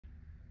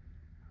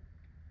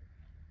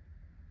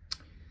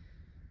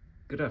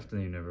Good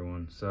afternoon,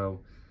 everyone.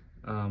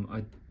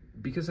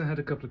 Because I had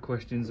a couple of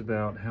questions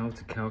about how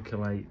to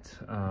calculate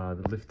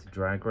the lift to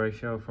drag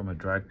ratio from a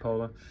drag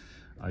polar,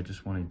 I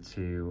just wanted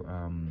to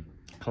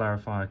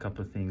clarify a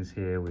couple of things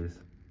here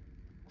with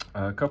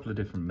a couple of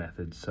different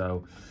methods.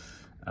 So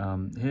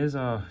here's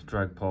our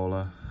drag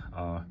polar,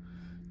 our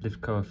lift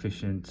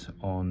coefficient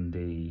on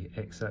the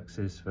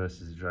x-axis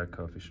versus the drag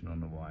coefficient on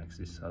the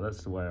y-axis. So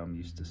that's the way I'm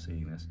used to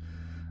seeing this.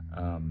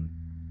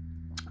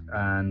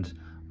 And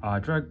our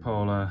drag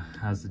polar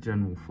has the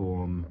general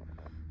form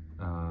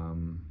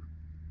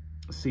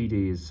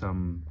CD is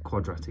some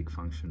quadratic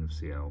function of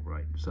CL,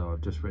 right? So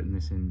I've just written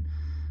this in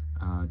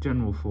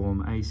general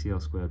form,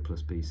 ACL squared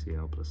plus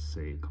BCL plus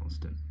C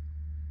constant.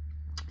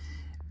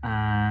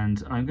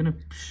 And I'm going to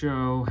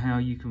show how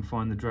you can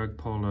find the drag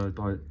polar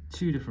by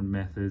two different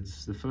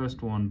methods. The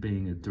first one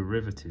being a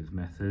derivative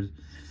method.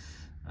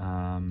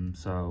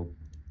 So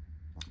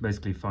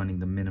basically finding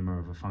the minima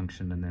of a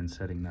function and then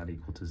setting that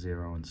equal to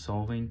 0 and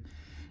solving.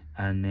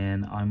 And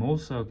then I'm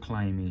also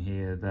claiming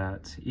here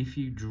that if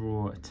you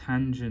draw a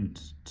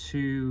tangent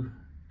to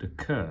the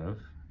curve,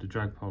 the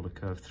drag polar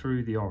curve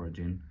through the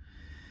origin,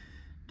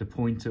 the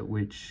point at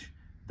which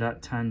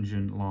that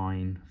tangent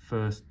line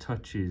first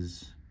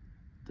touches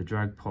the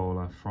drag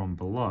polar from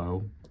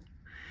below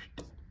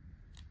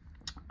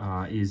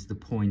is the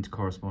point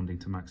corresponding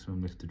to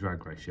maximum lift to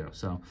drag ratio.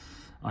 So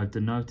I've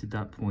denoted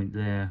that point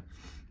there,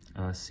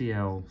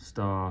 CL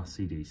star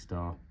CD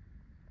star,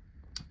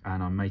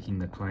 and I'm making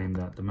the claim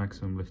that the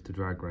maximum lift to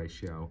drag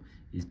ratio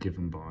is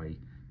given by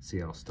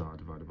CL star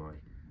divided by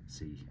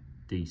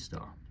CD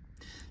star.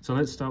 So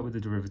let's start with the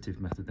derivative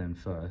method then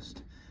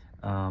first.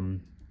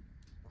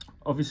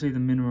 Obviously the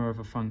minima of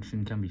a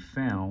function can be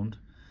found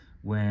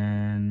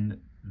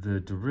when the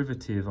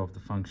derivative of the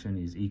function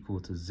is equal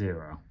to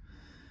 0.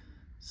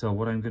 So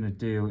what I'm going to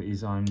do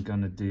is I'm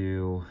going to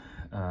do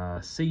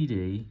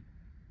CD,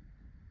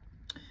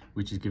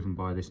 which is given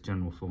by this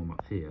general form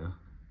up here,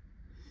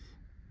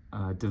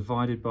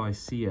 divided by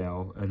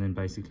CL, and then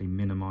basically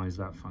minimize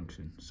that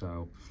function.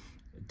 So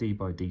d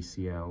by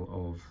dCl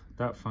of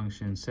that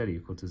function set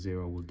equal to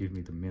 0 will give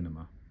me the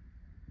minima.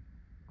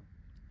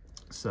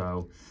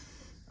 So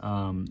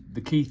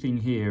the key thing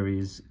here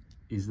is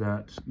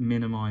that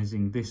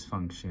minimizing this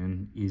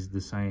function is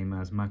the same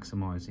as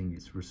maximizing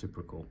its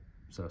reciprocal,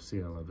 so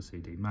CL over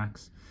CD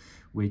max,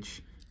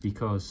 which,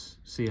 because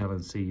CL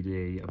and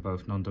CD are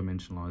both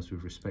non-dimensionalized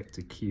with respect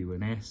to Q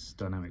and S,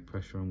 dynamic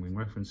pressure and wing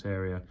reference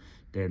area,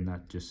 then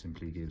that just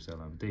simply gives L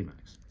over D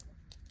max.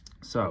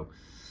 So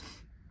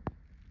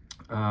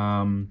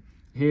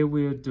here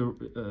we're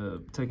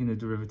taking the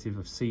derivative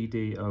of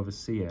CD over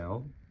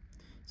CL.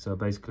 So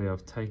basically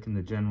I've taken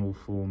the general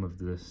form of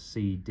the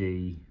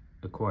CD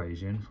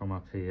equation from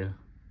up here,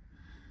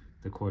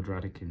 the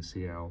quadratic in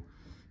CL,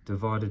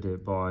 divided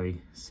it by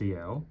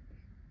CL.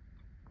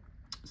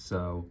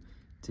 So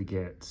to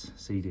get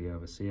CD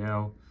over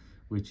CL,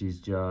 which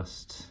is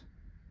just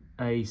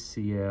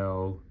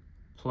ACL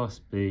plus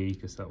B,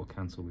 because that will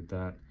cancel with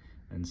that,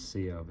 and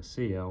C over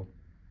CL.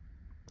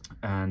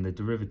 And the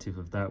derivative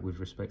of that with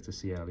respect to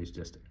CL is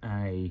just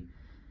A.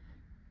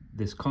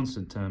 This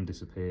constant term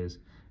disappears,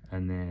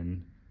 and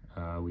then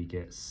we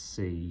get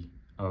C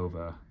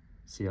over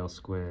CL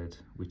squared,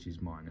 which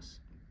is minus.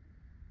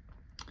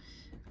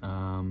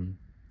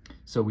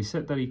 So we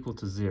set that equal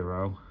to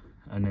 0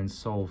 and then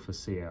solve for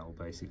CL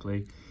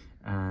basically,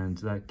 and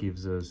that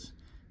gives us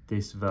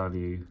this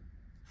value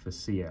for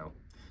CL.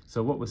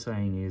 So what we're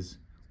saying is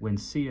when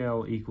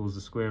CL equals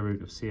the square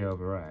root of C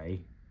over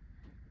A,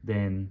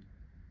 then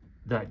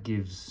that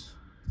gives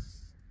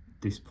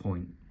this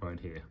point right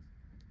here.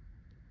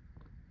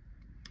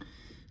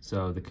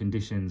 So the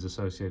conditions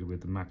associated with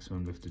the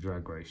maximum lift to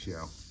drag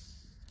ratio.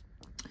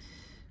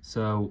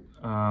 So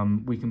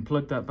we can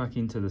plug that back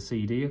into the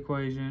CD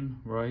equation,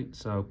 right?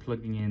 So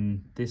plugging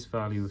in this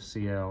value of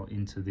CL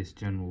into this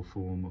general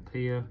form up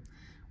here,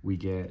 we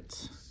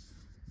get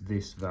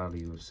this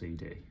value of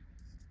CD.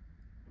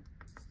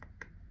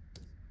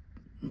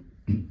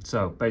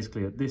 So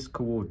basically at this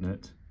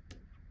coordinate,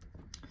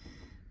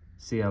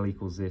 CL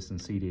equals this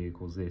and CD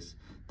equals this,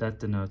 that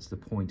denotes the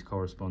point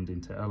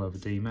corresponding to L over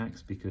D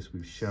max, because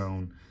we've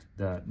shown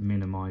that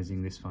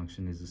minimizing this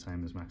function is the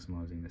same as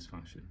maximizing this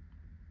function.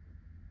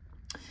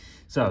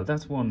 So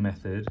that's one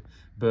method,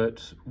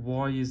 but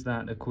why is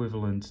that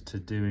equivalent to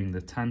doing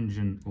the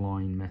tangent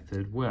line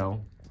method?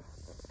 Well,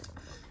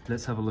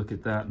 let's have a look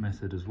at that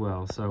method as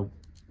well. So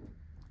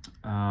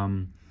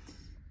I'm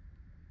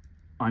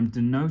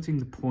denoting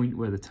the point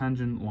where the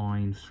tangent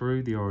line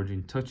through the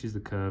origin touches the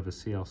curve as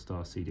CL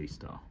star CD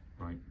star,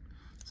 right?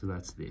 So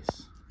that's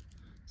this,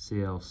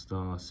 CL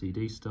star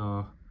CD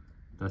star,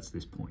 that's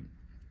this point.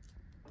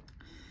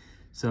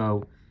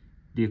 So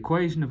the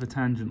equation of a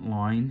tangent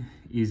line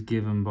is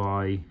given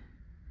by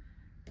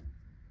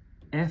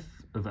f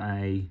of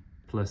A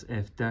plus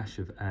f dash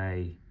of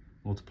A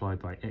multiplied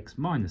by x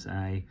minus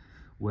A,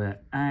 where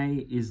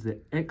A is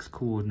the x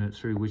coordinate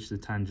through which the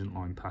tangent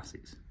line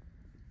passes.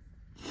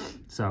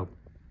 So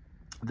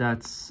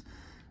that's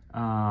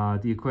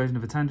The equation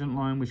of a tangent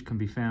line, which can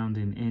be found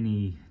in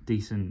any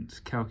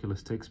decent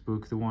calculus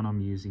textbook. The one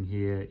I'm using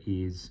here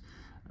is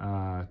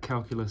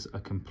Calculus, a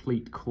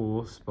Complete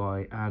Course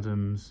by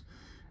Adams.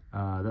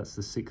 That's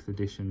the 6th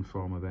edition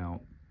from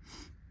about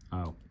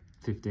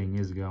 15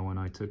 years ago when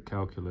I took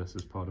calculus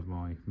as part of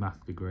my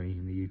math degree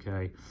in the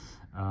UK.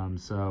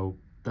 So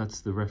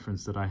that's the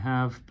reference that I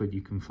have, but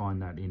you can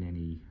find that in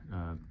any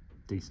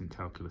decent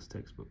calculus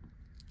textbook.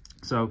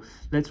 So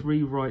let's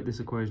rewrite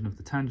this equation of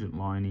the tangent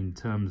line in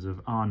terms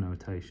of our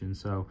notation.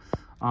 So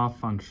our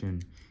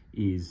function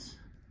is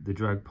the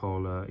drag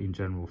polar in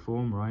general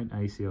form, right?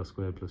 ACL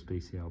squared plus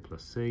BCL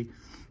plus C.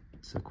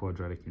 It's a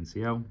quadratic in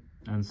CL.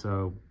 And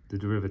so the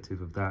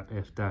derivative of that,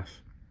 f dash,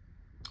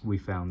 we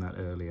found that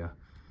earlier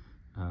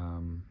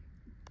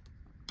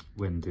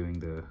when doing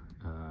the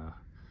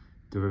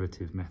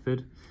derivative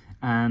method.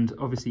 And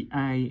obviously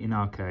A in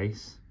our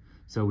case,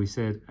 so we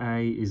said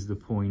A is the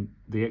point,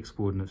 the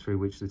x-coordinate through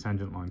which the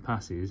tangent line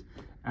passes.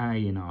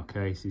 A in our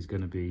case is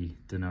going to be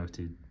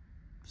denoted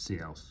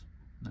CL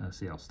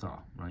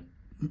star, right?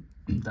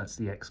 That's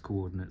the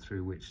x-coordinate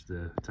through which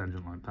the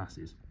tangent line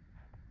passes.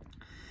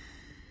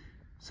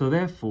 So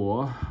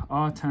therefore,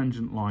 our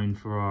tangent line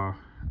for our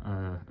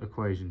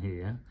equation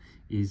here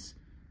is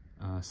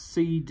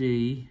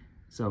CD,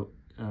 so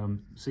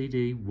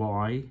CD,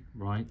 y,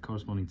 right,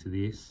 corresponding to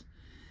this,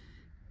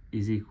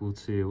 is equal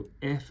to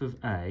f of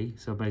A,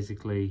 so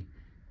basically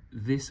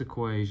this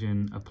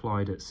equation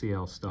applied at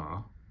CL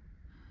star,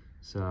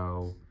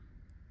 so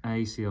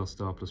ACL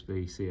star plus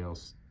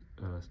BCL,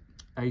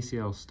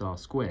 ACL star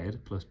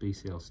squared plus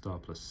BCL star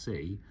plus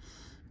C,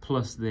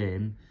 plus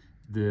then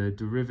the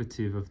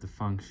derivative of the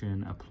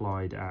function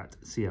applied at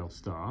CL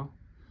star.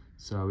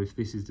 So if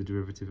this is the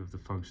derivative of the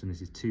function,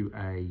 this is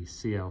 2A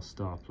CL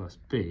star plus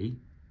B,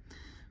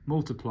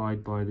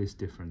 multiplied by this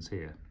difference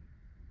here.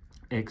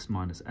 X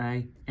minus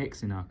A,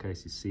 X in our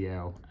case is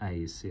CL, A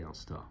is CL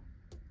star.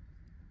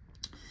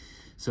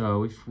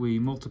 So if we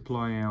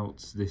multiply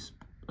out this,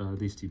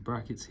 these two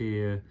brackets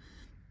here,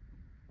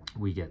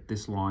 we get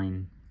this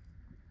line,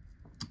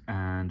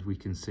 and we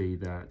can see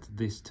that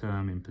this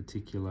term in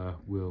particular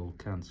will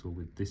cancel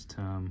with this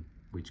term,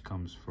 which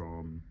comes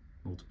from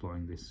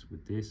multiplying this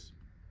with this.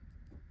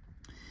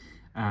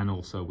 And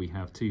also we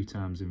have two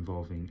terms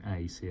involving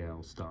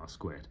ACL star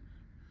squared.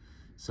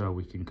 So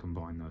we can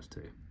combine those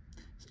two,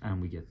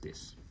 and we get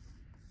this.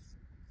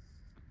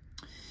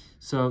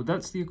 So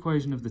that's the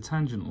equation of the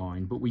tangent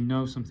line, but we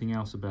know something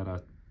else about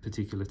our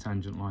particular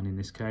tangent line in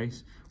this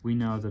case. We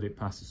know that it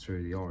passes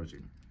through the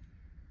origin.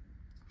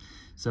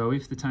 So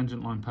if the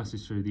tangent line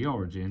passes through the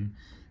origin,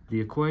 the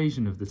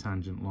equation of the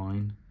tangent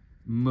line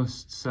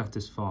must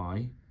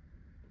satisfy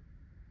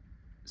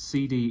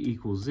CD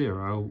equals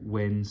 0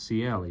 when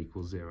CL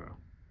equals 0,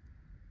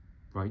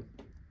 right?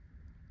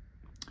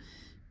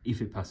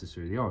 If it passes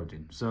through the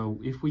origin. So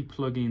if we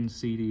plug in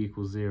CD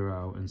equals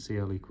 0 and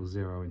CL equals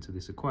 0 into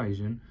this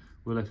equation,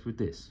 we're left with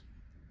this,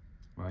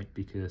 right?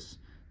 Because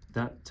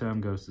that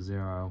term goes to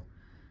 0,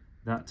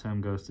 that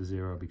term goes to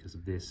 0 because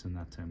of this, and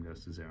that term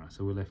goes to 0.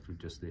 So we're left with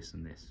just this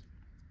and this.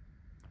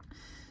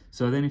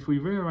 So then if we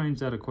rearrange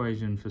that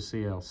equation for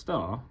CL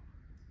star,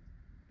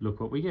 look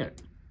what we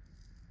get.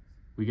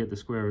 We get the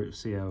square root of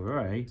C over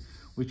A,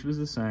 which was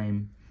the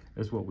same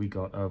as what we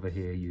got over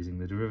here using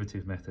the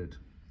derivative method.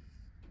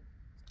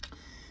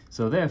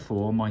 So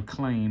therefore, my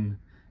claim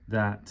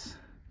that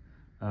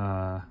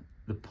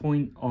the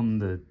point on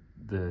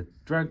the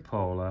drag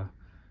polar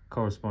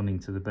corresponding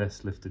to the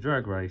best lift to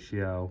drag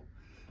ratio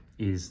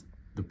is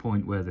the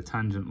point where the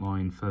tangent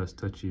line first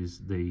touches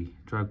the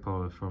drag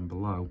polar from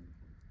below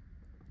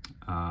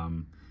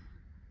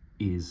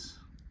is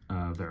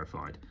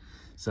verified.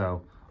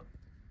 So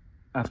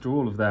after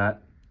all of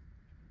that,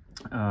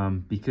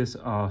 because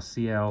our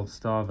CL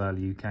star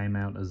value came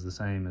out as the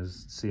same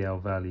as CL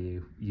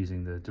value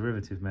using the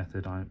derivative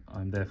method,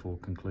 I'm therefore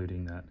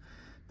concluding that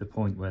the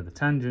point where the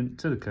tangent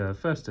to the curve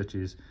first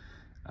touches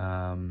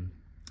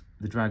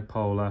the drag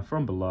polar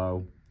from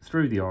below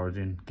through the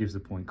origin gives the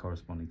point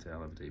corresponding to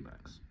L over D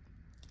max.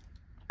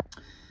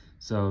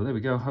 So there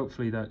we go.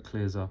 Hopefully that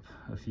clears up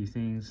a few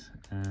things,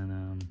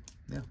 and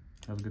yeah,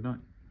 have a good night.